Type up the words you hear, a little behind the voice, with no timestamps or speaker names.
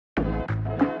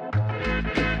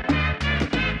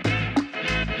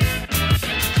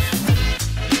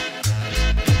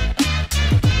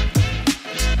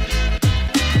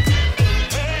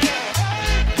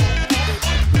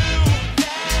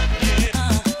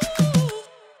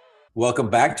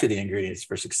Welcome back to the Ingredients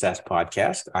for Success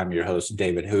podcast. I'm your host,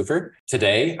 David Hoover.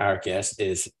 Today, our guest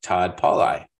is Todd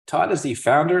Pauli. Todd is the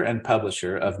founder and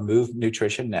publisher of Move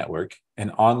Nutrition Network,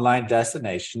 an online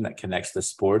destination that connects the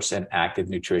sports and active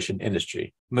nutrition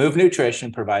industry. Move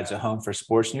Nutrition provides a home for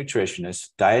sports nutritionists,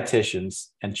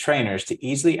 dietitians, and trainers to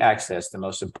easily access the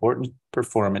most important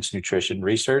performance nutrition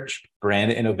research,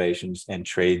 brand innovations, and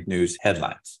trade news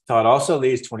headlines. Todd also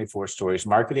leads 24 Stories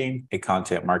Marketing, a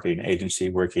content marketing agency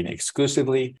working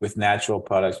exclusively with natural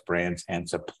products, brands, and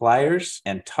suppliers.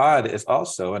 And Todd is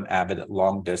also an avid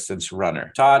long-distance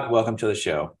runner. Todd, welcome to the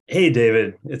show. Hey,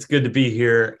 David. It's good to be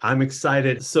here. I'm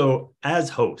excited. So as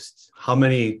hosts, how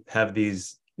many have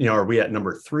these? Are we at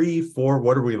number 3, 4?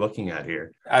 What are we looking at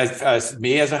here?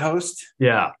 Me as a host?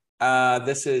 Yeah.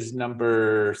 This is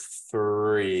number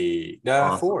 3.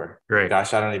 Awesome. 4. Great.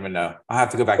 Gosh, I don't even know. I'll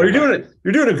have to go back. Well,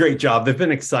 you're doing a great job. They've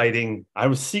been exciting. I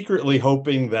was secretly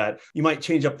hoping that you might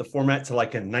change up the format to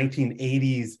like a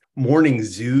 1980s morning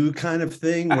zoo kind of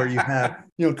thing where you have,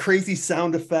 crazy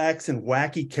sound effects and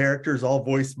wacky characters all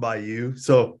voiced by you.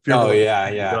 So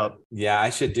yeah, I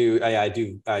should do. I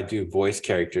do voice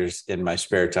characters in my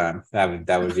spare time.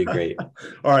 That would be great.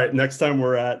 All right, next time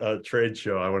we're at a trade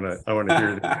show, I want to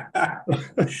hear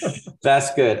that.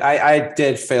 That's good. I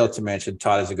did fail to mention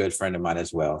Todd is a good friend of mine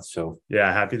as well. So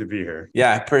yeah, happy to be here.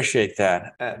 Yeah, I appreciate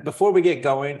that. Before we get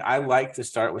going, I like to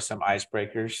start with some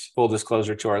icebreakers. Full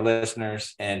disclosure to our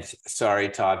listeners, and sorry,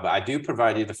 Todd, but I do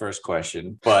provide you the first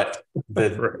question, but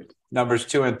the numbers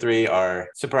 2 and 3 are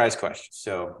surprise questions.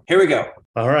 So here we go.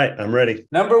 All right, I'm ready.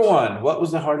 Number 1, what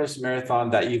was the hardest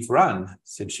marathon that you've run,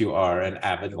 since you are an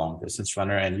avid long distance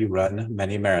runner and you run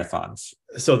many marathons?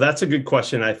 So that's a good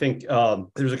question. I think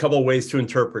there's a couple of ways to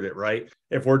interpret it, right?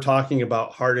 If we're talking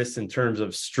about hardest in terms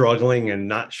of struggling and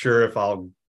not sure if I'll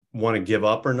want to give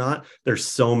up or not, there's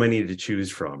so many to choose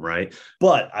from, right?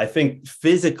 But I think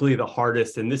physically the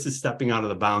hardest, and this is stepping out of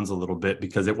the bounds a little bit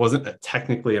because it wasn't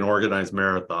technically an organized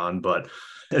marathon, but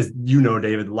as you know,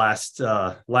 David, last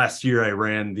year I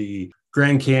ran the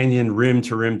Grand Canyon rim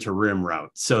to rim to rim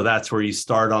route. So that's where you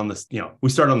start on the, we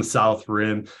start on the south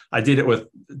rim. I did it with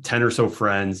 10 or so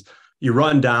friends. You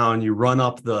run down, you run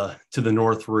up to the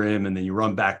north rim, and then you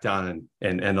run back down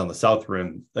and end on the south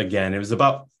rim again. It was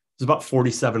about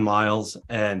 47 miles.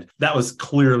 And that was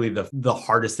clearly the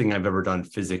hardest thing I've ever done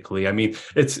physically. I mean,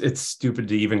 it's stupid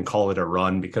to even call it a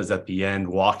run because at the end,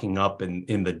 walking up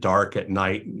in the dark at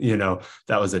night,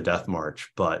 that was a death march.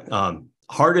 But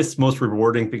hardest, most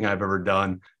rewarding thing I've ever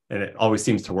done. And it always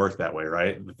seems to work that way,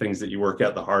 right? The things that you work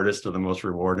at the hardest are the most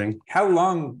rewarding. How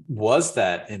long was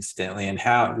that instantly? And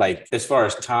how, as far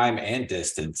as time and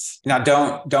distance? Now,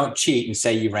 don't cheat and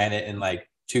say you ran it in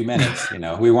 2 minutes.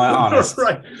 We want honest.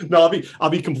 Right. No, I'll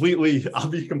be completely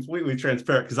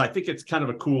transparent because I think it's kind of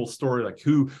a cool story. Like,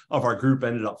 who of our group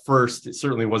ended up first? It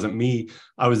certainly wasn't me.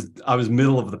 I was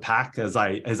middle of the pack as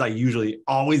I usually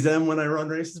always am when I run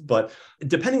races. But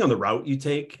depending on the route you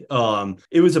take,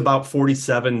 it was about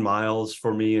 47 miles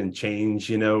for me and change,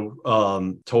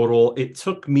 total.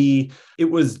 It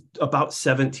was about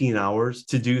 17 hours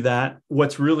to do that.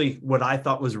 What I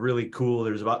thought was really cool,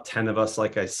 there's about 10 of us,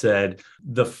 like I said.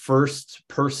 The first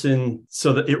person,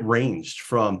 so that it ranged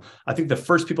from, I think the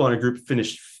first people in our group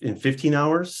finished in 15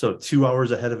 hours, so 2 hours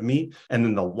ahead of me. And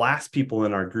then the last people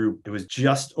in our group, it was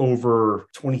just over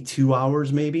 22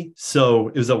 hours maybe. So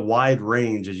it was a wide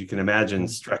range, as you can imagine,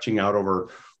 stretching out over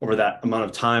that amount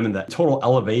of time. And that total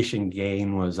elevation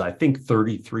gain was, I think,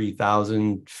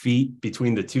 33,000 feet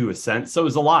between the two ascents. So it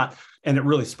was a lot. And it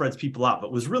really spreads people out. But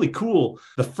it was really cool.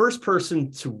 The first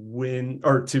person to win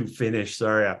or to finish,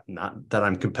 sorry, not that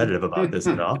I'm competitive about this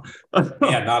at all.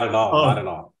 Yeah, not at all. Not at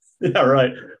all. Yeah,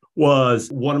 right. Was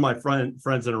one of my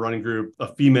friends in a running group, a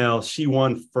female. She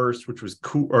won first, which was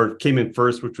cool, or came in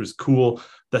first, which was cool.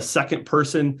 The second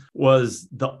person was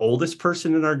the oldest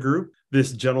person in our group.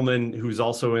 This gentleman who's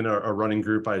also in a running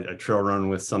group I trail run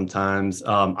with sometimes.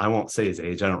 I won't say his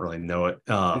age. I don't really know it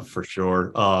for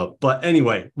sure. But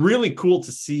anyway, really cool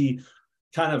to see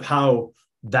kind of how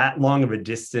that long of a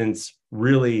distance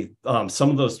really some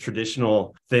of those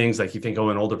traditional things, like you think,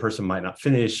 an older person might not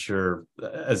finish or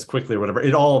as quickly or whatever,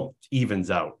 it all evens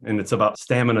out. And it's about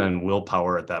stamina and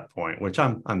willpower at that point, which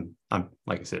I'm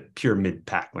like I said, pure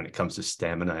mid-pack when it comes to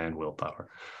stamina and willpower.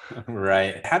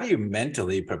 Right. How do you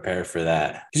mentally prepare for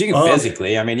that? Because you can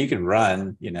physically, you can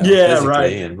run,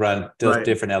 and run those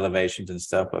different elevations and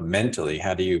stuff, but mentally,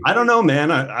 how do you? I don't know,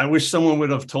 man. I wish someone would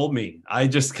have told me. I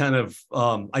just kind of,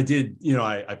 I did,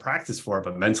 I practiced for it,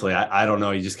 but mentally, I I don't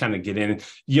know, you just kind of get in,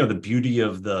 you know, the beauty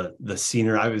of the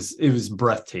scenery. It was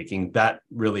breathtaking. That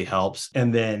really helps.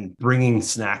 And then bringing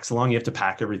snacks along, you have to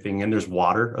pack everything in. There's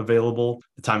water available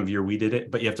the time of year we did it,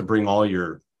 but you have to bring all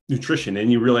your nutrition,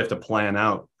 and you really have to plan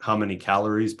out how many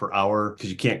calories per hour, because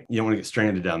you don't want to get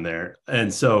stranded down there.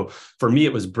 And so for me,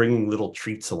 it was bringing little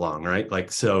treats along, right?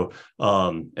 Like, so,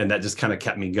 and that just kind of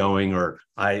kept me going. Or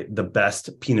the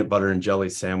best peanut butter and jelly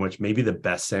sandwich, maybe the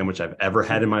best sandwich I've ever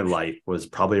had in my life, was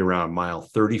probably around mile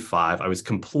 35. I was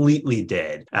completely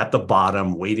dead at the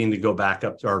bottom, waiting to go back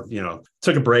up, or, you know,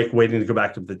 took a break, waiting to go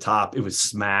back to the top. It was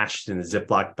smashed in a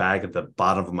Ziploc bag at the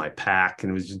bottom of my pack. And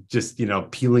it was just, you know,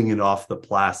 peeling it off the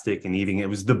plastic and eating it. It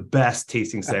was the best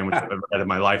tasting sandwich I've ever had in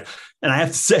my life. And I have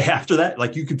to say, after that,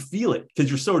 like, you could feel it, because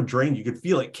you're so drained, you could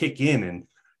feel it kick in. And,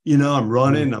 you know, I'm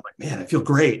running, I'm like, man, I feel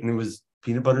great. And it was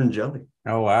peanut butter and jelly.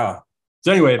 Oh, wow.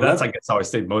 So anyway, that's, I guess, how I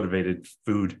stayed motivated.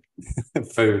 Food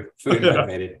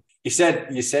motivated. You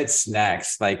said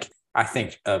snacks. Like, I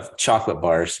think of chocolate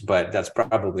bars, but that's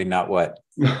probably not what.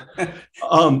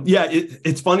 Yeah,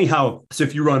 it's funny how, so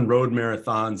if you run road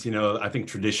marathons, you know, I think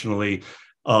traditionally,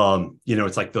 you know,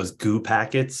 it's like those goo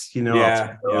packets, you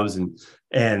know, those.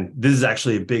 And this is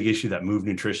actually a big issue that Move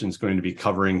Nutrition is going to be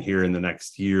covering here in the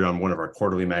next year on one of our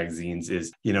quarterly magazines,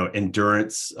 is, you know,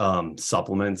 endurance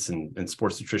supplements and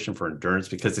sports nutrition for endurance,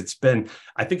 because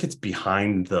I think it's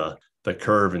behind the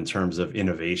curve in terms of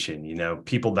innovation. You know,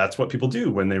 that's what people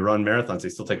do when they run marathons. They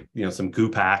still take, you know, some goo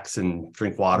packs and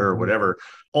drink water or whatever.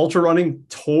 Ultra running,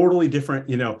 totally different.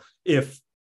 You know, if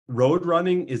road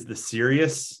running is the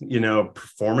serious, you know,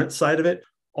 performance side of it,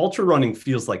 ultra running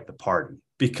feels like the party,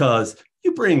 because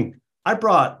I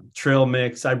brought trail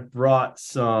mix. I brought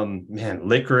some,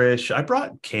 licorice. I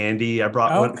brought candy. I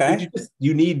brought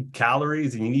you need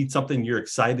calories, and you need something you're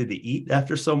excited to eat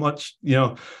after so much, you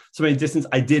know, so many distance.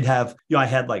 I did have, you know, I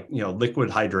had, like, you know, liquid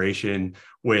hydration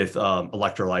with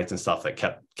electrolytes and stuff that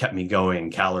kept me going,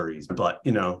 calories. But,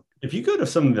 you know, if you go to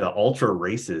some of the ultra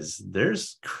races,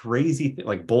 there's crazy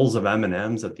like bowls of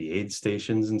M&Ms at the aid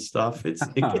stations and stuff. It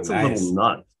gets a little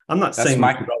nuts. I'm not saying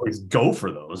you should always go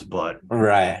for those, but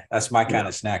right. That's my kind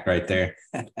of snack right there.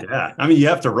 Yeah. I mean, you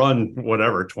have to run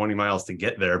 20 miles to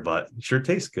get there, but it sure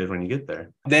tastes good when you get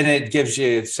there. Then it gives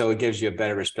you a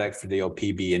better respect for the old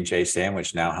PB&J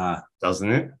sandwich now, huh? Doesn't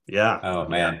it? Yeah. Oh,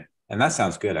 man. Yeah. And that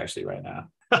sounds good actually right now.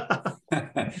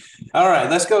 All right,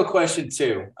 let's go question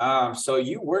 2. So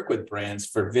you work with brands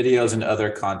for videos and other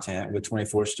content with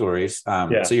 24 Stories.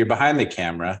 So you're behind the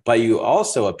camera, but you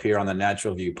also appear on the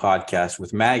Natural View podcast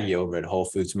with Maggie over at Whole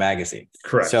Foods Magazine.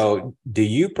 Correct. So do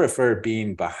you prefer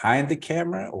being behind the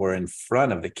camera or in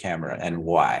front of the camera, and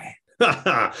why?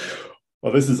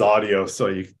 Well, this is audio, so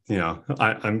you know,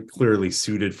 I'm clearly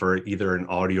suited for either an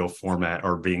audio format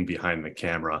or being behind the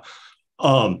camera.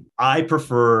 I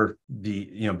prefer the,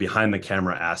 you know, behind the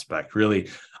camera aspect. Really,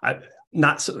 I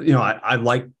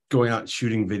like going out and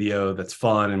shooting video. That's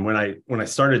fun. And when I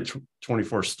started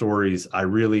 24 Stories, I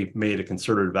really made a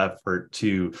concerted effort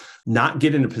to not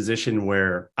get in a position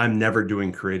where I'm never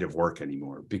doing creative work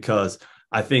anymore, because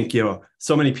I think, you know,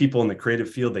 so many people in the creative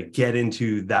field, they get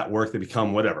into that work, they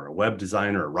become whatever, a web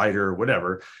designer, a writer, or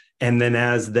whatever. And then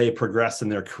as they progress in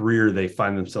their career, they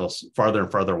find themselves farther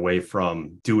and farther away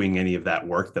from doing any of that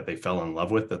work that they fell in love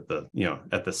with at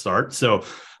the start. So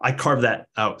I carve that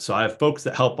out. So I have folks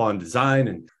that help on design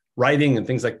and writing and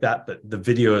things like that. But the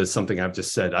video is something I've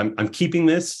just said, I'm keeping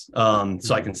this so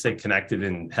I can stay connected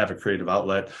and have a creative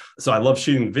outlet. So I love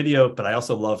shooting video, but I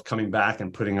also love coming back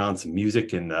and putting on some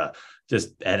music and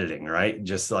just editing, right?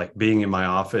 Just like being in my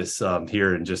office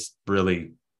here and just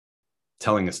really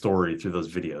telling a story through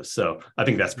those videos. So I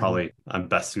think that's probably, I'm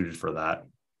best suited for that.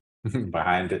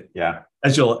 Behind it. Yeah.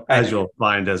 As you'll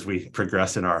find as we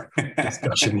progress in our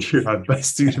discussion here, I'm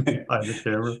best suited behind the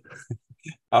camera.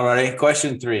 All right.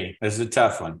 Question 3. This is a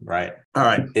tough one, right? All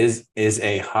right. Is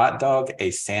a hot dog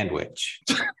a sandwich?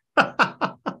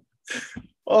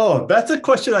 Oh, that's a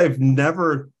question I've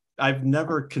never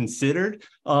considered.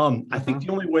 I think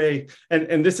the only way,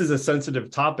 and this is a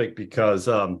sensitive topic because,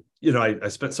 you know, I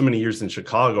spent so many years in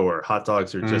Chicago where hot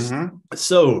dogs are just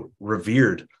so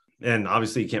revered, and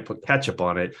obviously you can't put ketchup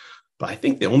on it. But I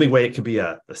think the only way it could be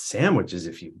a sandwich is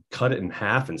if you cut it in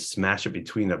half and smash it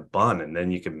between a bun, and then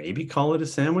you can maybe call it a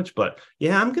sandwich. But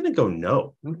yeah, I'm going to go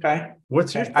no. Okay.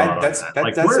 What's your thought on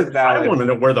that? I want to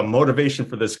know where the motivation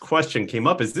for this question came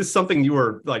up. Is this something you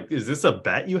were like, is this a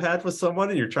bet you had with someone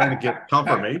and you're trying to get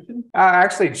confirmation?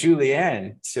 Actually,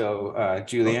 Julianne. So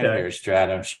Julianne here,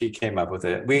 Stratum, she came up with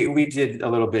it. We did a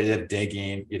little bit of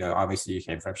digging. You know, obviously you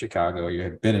came from Chicago. You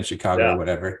had been in Chicago or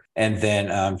whatever. And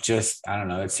then I don't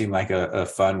know, it seemed like like a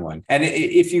fun one. And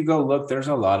if you go look, there's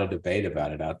a lot of debate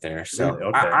about it out there. So Really?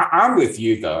 Okay. I'm with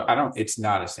you though. It's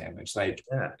not a sandwich. Like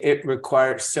Yeah. it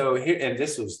requires, so here, and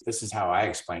this is how I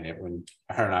explained it when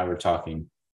her and I were talking.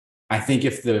 I think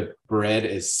if the bread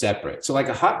is separate, so like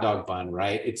a hot dog bun,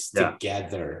 right? It's Yeah.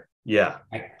 together. Yeah.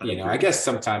 I guess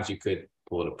sometimes you could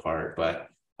pull it apart, but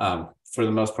for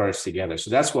the most part, it's together. So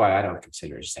that's why I don't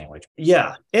consider it a sandwich.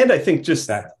 Yeah. And I think just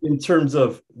That in terms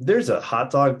of, there's a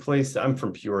hot dog place. I'm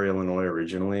from Peoria, Illinois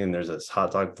originally, and there's this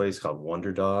hot dog place called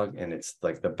Wonder Dog. And it's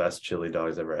like the best chili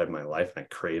dogs I've ever had in my life. And I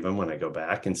crave them when I go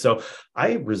back. And so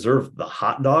I reserve the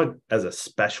hot dog as a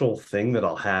special thing that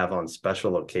I'll have on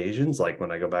special occasions, like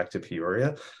when I go back to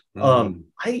Peoria.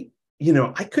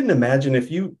 I couldn't imagine if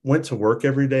you went to work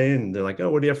every day and they're like, oh,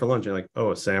 what do you have for lunch? You're like,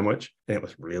 oh, a sandwich. And it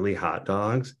was really hot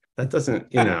dogs. That doesn't,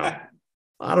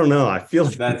 I don't know. I feel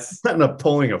like that's end up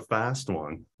pulling a fast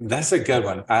one. That's a good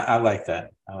one. I like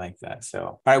that. I like that. So,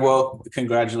 all right. Well,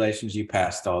 congratulations. You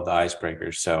passed all the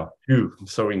icebreakers. So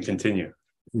we can continue.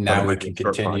 now we can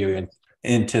continue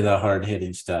into the hard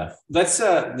hitting stuff. Let's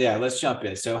jump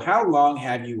in. So how long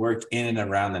have you worked in and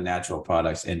around the natural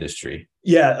products industry?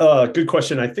 Yeah, good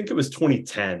question. I think it was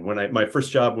 2010 when my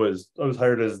first job was, I was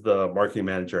hired as the marketing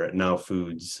manager at Now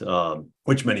Foods,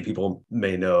 which many people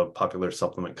may know, a popular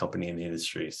supplement company in the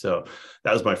industry. So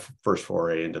that was my first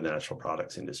foray into the natural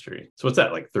products industry. So what's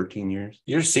that, like 13 years?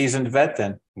 You're a seasoned vet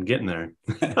then. I'm getting there.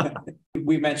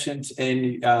 We mentioned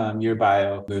in your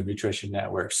bio, Move Nutrition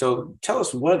Network. So tell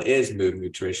us, what is Move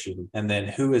Nutrition and then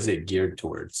who is it geared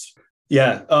towards?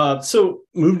 Yeah. So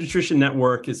Move Nutrition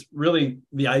Network is really,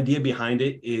 the idea behind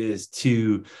it is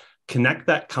to connect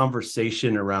that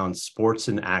conversation around sports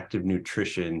and active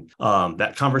nutrition,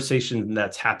 that conversation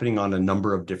that's happening on a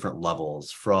number of different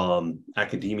levels, from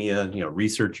academia,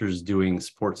 researchers doing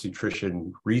sports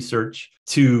nutrition research,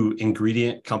 to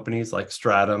ingredient companies like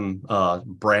Stratum,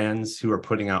 brands who are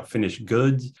putting out finished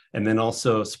goods, and then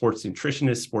also sports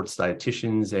nutritionists, sports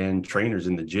dietitians, and trainers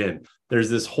in the gym. There's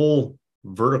this whole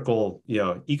vertical,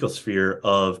 ecosphere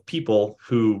of people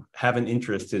who have an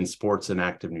interest in sports and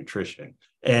active nutrition.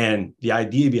 And the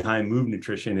idea behind Move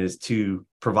Nutrition is to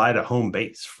provide a home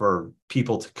base for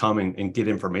people to come and get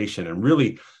information. And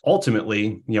really,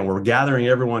 ultimately, we're gathering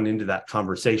everyone into that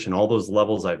conversation, all those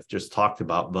levels I've just talked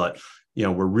about. But,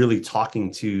 we're really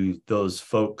talking to those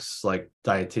folks like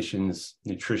dietitians,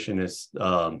 nutritionists,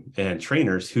 and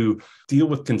trainers who deal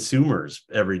with consumers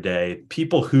every day,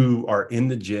 people who are in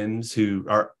the gyms, who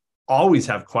are always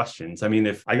have questions. I mean,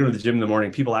 if I go to the gym in the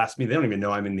morning, people ask me, they don't even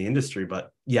know I'm in the industry,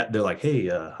 but yet they're like, hey,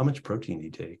 how much protein do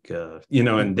you take?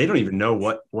 And they don't even know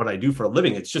what I do for a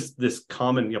living. It's just this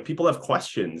common, people have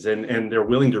questions and they're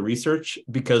willing to research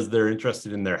because they're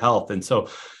interested in their health. And so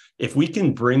if we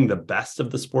can bring the best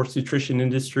of the sports nutrition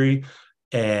industry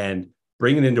and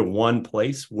bring it into one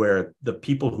place where the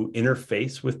people who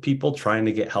interface with people trying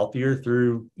to get healthier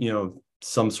through,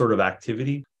 some sort of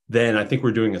activity, then I think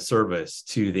we're doing a service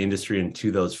to the industry and to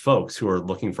those folks who are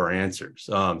looking for answers.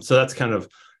 So that's kind of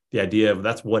the idea of,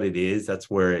 that's what it is. That's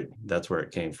where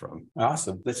it came from.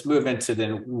 Awesome. Let's move into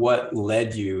then what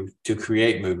led you to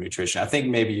create Move Nutrition. I think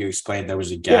maybe you explained there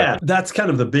was a gap. Yeah, that's kind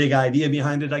of the big idea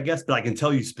behind it, I guess. But I can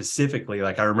tell you specifically,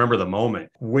 like I remember the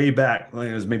moment way back,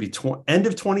 it was maybe end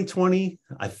of 2020,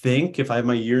 I think, if I have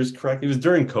my years correct. It was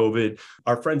during COVID.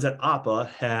 Our friends at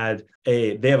APA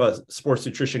they have a sports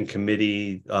nutrition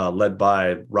committee led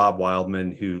by Rob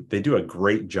Wildman, who they do a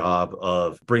great job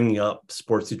of bringing up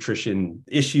sports nutrition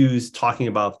issues, talking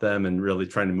about them, and really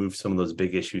trying to move some of those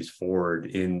big issues forward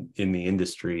in the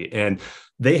industry. And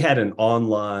they had an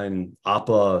online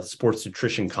APA Sports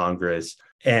Nutrition Congress.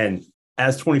 And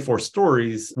as 24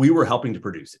 Stories, we were helping to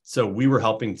produce it. So we were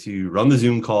helping to run the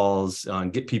Zoom calls,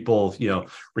 get people,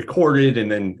 recorded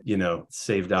and then,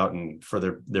 saved out and for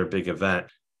their big event.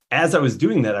 As I was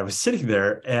doing that, I was sitting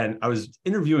there and I was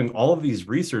interviewing all of these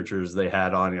researchers they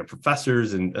had on,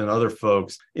 professors and other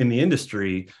folks in the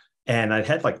industry. And I'd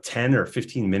had like 10 or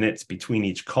 15 minutes between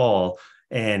each call.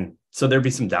 And so there'd be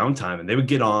some downtime and they would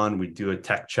get on, we'd do a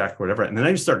tech check, whatever. And then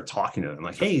I just started talking to them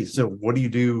like, hey, so what do you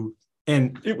do?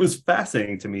 And it was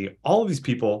fascinating to me. All of these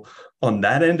people on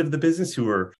that end of the business who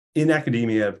are in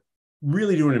academia,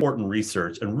 really doing important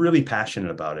research and really passionate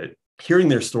about it, hearing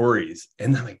their stories.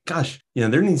 And I'm like, gosh,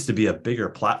 there needs to be a bigger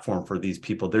platform for these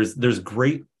people. There's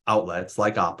great outlets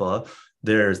like APA.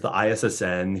 There's the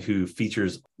ISSN who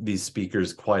features these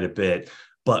speakers quite a bit,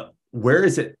 but where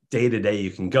is it day to day you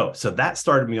can go? So that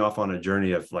started me off on a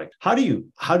journey of like, how do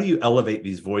you elevate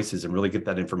these voices and really get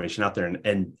that information out there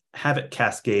and have it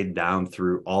cascade down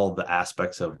through all the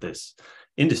aspects of this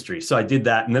industry? So I did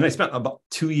that. And then I spent about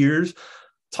 2 years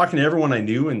talking to everyone I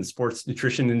knew in the sports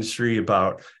nutrition industry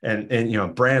about,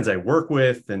 and brands I work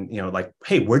with, and, like,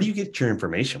 hey, where do you get your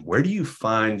information? Where do you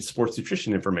find sports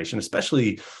nutrition information,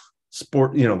 especially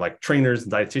sport, like trainers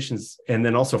and dietitians, and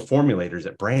then also formulators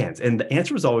at brands? And the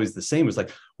answer was always the same. It was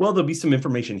like, well, there'll be some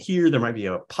information here. There might be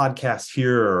a podcast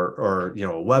here, or a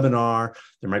webinar.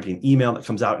 There might be an email that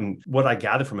comes out. And what I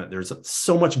gather from it, there's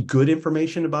so much good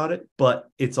information about it, but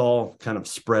it's all kind of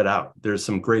spread out. There's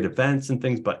some great events and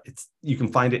things, but you can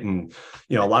find it in,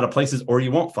 a lot of places, or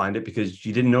you won't find it because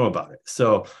you didn't know about it.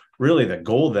 So really the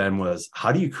goal then was,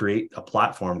 how do you create a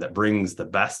platform that brings the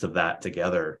best of that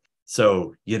together,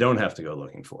 so you don't have to go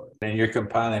looking for it? And you're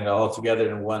compiling it all together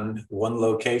in one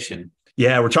location.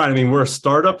 Yeah, we're trying. I mean, we're a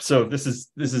startup, so this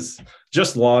is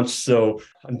just launched. So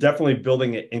I'm definitely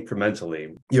building it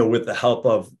incrementally, with the help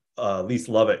of Lise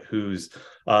Lovett, who's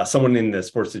someone in the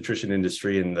sports nutrition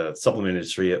industry and the supplement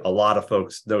industry. A lot of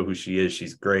folks know who she is.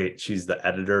 She's great. She's the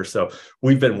editor. So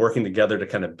we've been working together to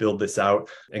kind of build this out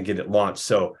and get it launched.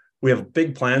 So we have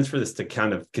big plans for this to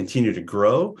kind of continue to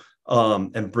grow,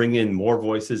 and bring in more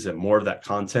voices and more of that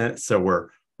content. So we're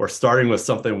starting with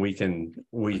something we can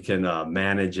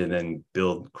manage and then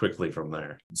build quickly from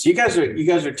there. So you guys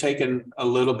are taking a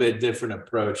little bit different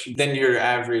approach than your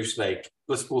average, like,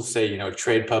 we'll say,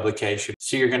 trade publication.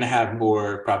 So you're going to have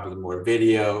probably more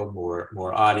video,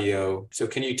 more audio. So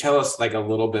can you tell us like a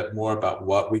little bit more about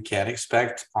what we can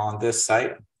expect on this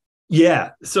site? Yeah.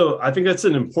 So I think that's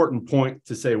an important point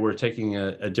to say. We're taking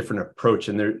a different approach.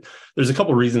 And there's a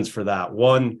couple of reasons for that.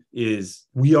 One is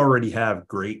we already have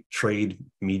great trade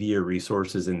media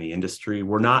resources in the industry.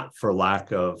 We're not for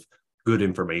lack of good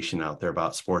information out there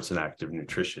about sports and active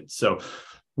nutrition. So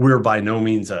we're by no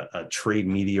means a trade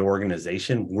media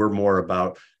organization. We're more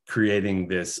about creating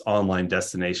this online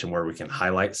destination where we can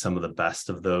highlight some of the best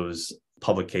of those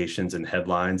publications and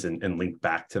headlines and link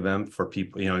back to them for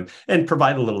people, and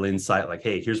provide a little insight like,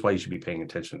 hey, here's why you should be paying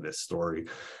attention to this story,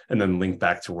 and then link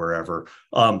back to wherever.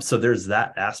 So there's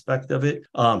that aspect of it.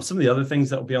 Some of the other things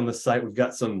that will be on the site,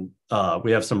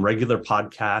 we have some regular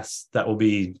podcasts that will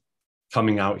be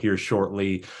coming out here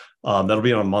shortly. That'll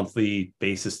be on a monthly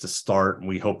basis to start, and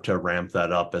we hope to ramp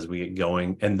that up as we get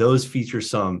going. And those feature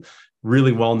some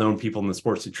really well-known people in the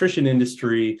sports nutrition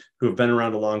industry who have been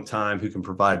around a long time, who can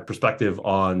provide perspective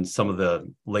on some of the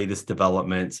latest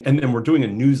developments. And then we're doing a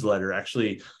newsletter.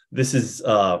 Actually, this is,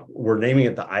 we're naming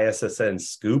it the ISSN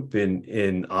Scoop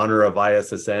in honor of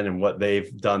ISSN and what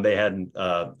they've done. They had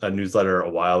a newsletter a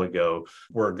while ago.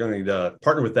 We're going to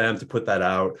partner with them to put that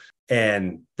out.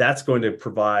 And that's going to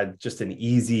provide just an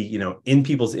easy, in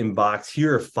people's inbox,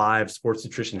 here are 5 sports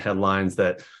nutrition headlines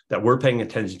that we're paying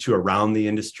attention to around the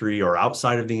industry or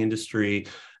outside of the industry,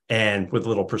 and with a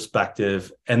little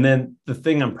perspective. And then the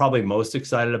thing I'm probably most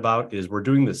excited about is we're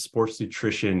doing the Sports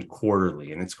Nutrition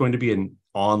Quarterly, and it's going to be an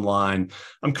online,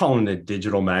 I'm calling it a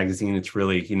digital magazine. It's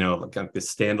really, like a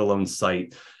standalone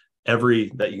site,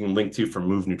 that you can link to from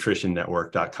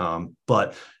movenutritionnetwork.com.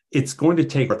 But it's going to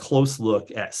take a close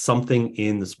look at something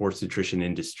in the sports nutrition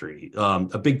industry,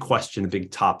 a big question, a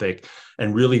big topic,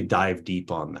 and really dive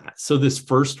deep on that. So this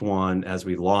first one, as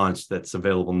we launched, that's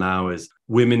available now, is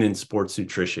women in sports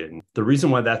nutrition. The reason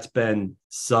why that's been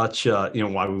such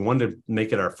why we wanted to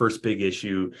make it our first big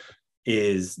issue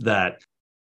is that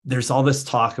there's all this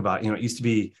talk about, it used to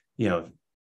be,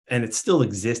 and it still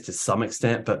exists to some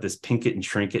extent, but this pink it and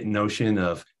shrink it notion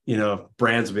of,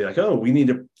 brands will be like, oh, we need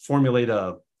to formulate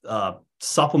a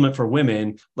supplement for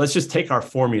women. Let's just take our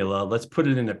formula, let's put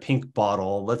it in a pink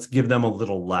bottle, let's give them a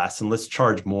little less, and let's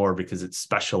charge more because it's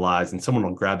specialized and someone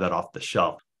will grab that off the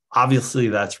shelf. Obviously,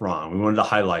 that's wrong. We wanted to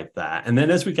highlight that. And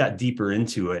then as we got deeper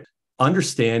into it,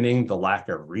 understanding the lack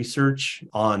of research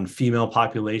on female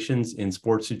populations in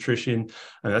sports nutrition,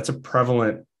 and that's a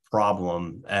prevalent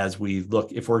problem as we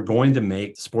look, if we're going to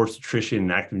make sports nutrition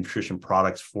and active nutrition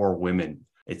products for women,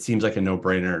 it seems like a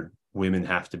no-brainer. Women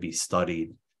have to be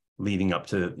studied leading up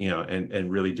to,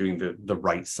 and really doing the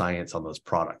right science on those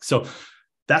products. So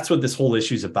that's what this whole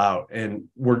issue is about. And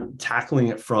we're tackling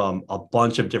it from a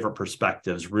bunch of different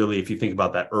perspectives. Really, if you think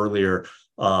about that earlier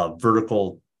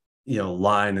vertical,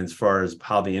 line as far as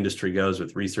how the industry goes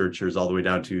with researchers all the way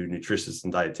down to nutritionists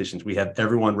and dietitians, we have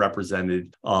everyone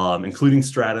represented, including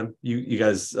Stratum. You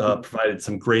guys provided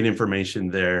some great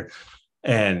information there.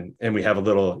 And we have a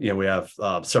little, we have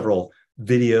several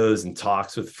videos and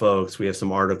talks with folks. We have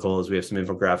some articles, we have some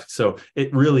infographics. So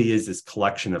it really is this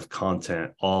collection of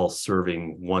content all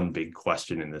serving one big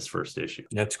question in this first issue.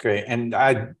 That's great. And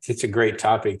it's a great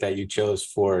topic that you chose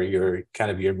for your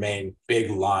main big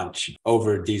launch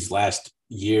over these last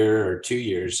year or 2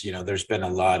 years, there's been a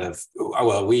lot of,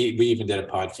 well, we even did a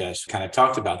podcast, kind of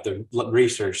talked about the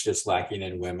research that's lacking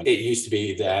in women. It used to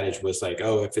be the adage was like,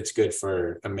 oh, if it's good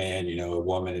for a man, a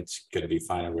woman, it's going to be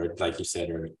fine. Or like you said,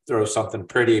 or throw something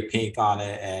pretty pink on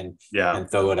it and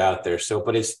throw it out there. So,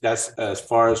 but that's as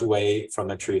far as away from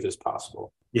the truth as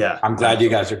possible. Yeah. I'm glad you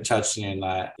guys are touching on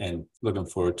that and looking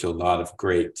forward to a lot of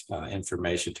great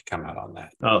information to come out on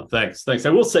that. Oh, thanks. I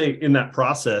will say in that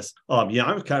process,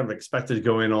 I'm kind of expected to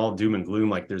go in all doom and gloom,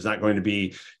 like there's not going to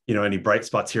be, any bright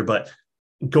spots here, but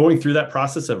going through that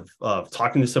process of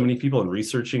talking to so many people and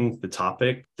researching the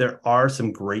topic, there are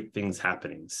some great things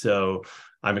happening. So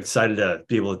I'm excited to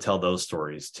be able to tell those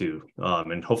stories too,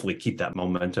 and hopefully keep that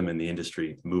momentum in the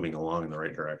industry moving along in the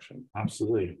right direction.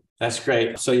 Absolutely. That's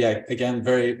great. So yeah, again,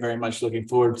 very, very much looking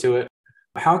forward to it.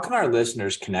 How can our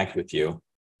listeners connect with you?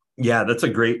 Yeah, that's a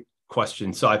great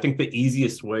question. So I think the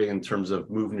easiest way in terms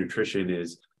of Move Nutrition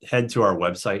is head to our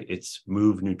website. It's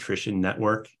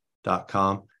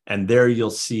movenutritionnetwork.com. And there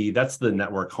you'll see, that's the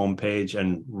network homepage.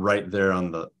 And right there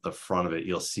on the front of it,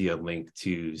 you'll see a link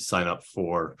to sign up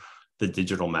for the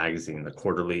digital magazine, the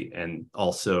quarterly, and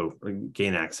also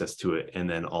gain access to it. And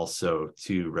then also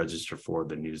to register for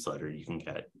the newsletter you can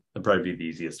get. That'd probably be the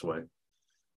easiest way.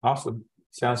 Awesome.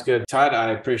 Sounds good. Todd,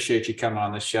 I appreciate you coming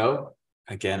on the show.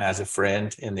 Again, as a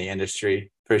friend in the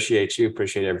industry, appreciate you.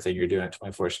 Appreciate everything you're doing at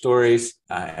 24 Stories,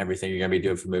 everything you're going to be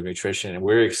doing for Move Nutrition. And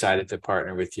we're excited to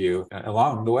partner with you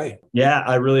along the way. Yeah,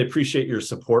 I really appreciate your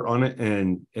support on it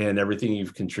and everything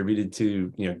you've contributed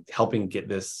to, helping get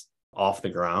this off the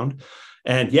ground.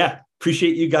 And yeah,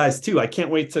 appreciate you guys too. I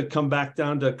can't wait to come back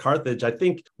down to Carthage. I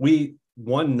think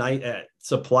one night at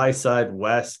Supply Side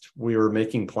West, we were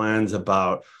making plans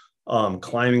about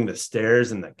climbing the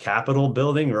stairs in the Capitol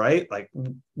building, right? Like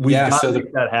we got to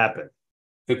make that happen.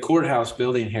 The courthouse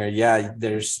building here,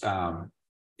 there's maybe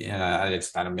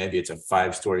it's a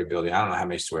 5-story building. I don't know how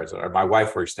many stories there are. My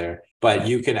wife works there, but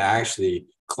you can actually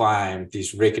climb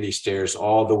these rickety stairs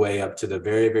all the way up to the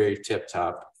very, very tip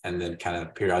top and then kind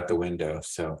of peer out the window.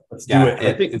 So let's do it.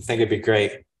 I think it'd be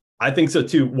great. I think so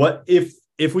too. What if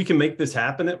we can make this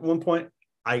happen at one point?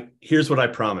 Here's what I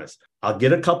promise. I'll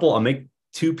get a couple. I'll make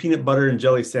 2 peanut butter and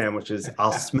jelly sandwiches.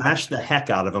 I'll smash the heck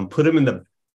out of them, put them in the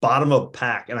bottom of a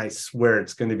pack, and I swear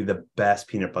it's going to be the best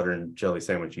peanut butter and jelly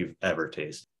sandwich you've ever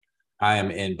tasted. I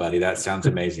am in, buddy. That sounds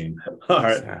amazing. All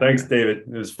right. Thanks, David.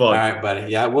 It was fun. All right,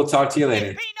 buddy. Yeah, we'll talk to you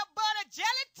later.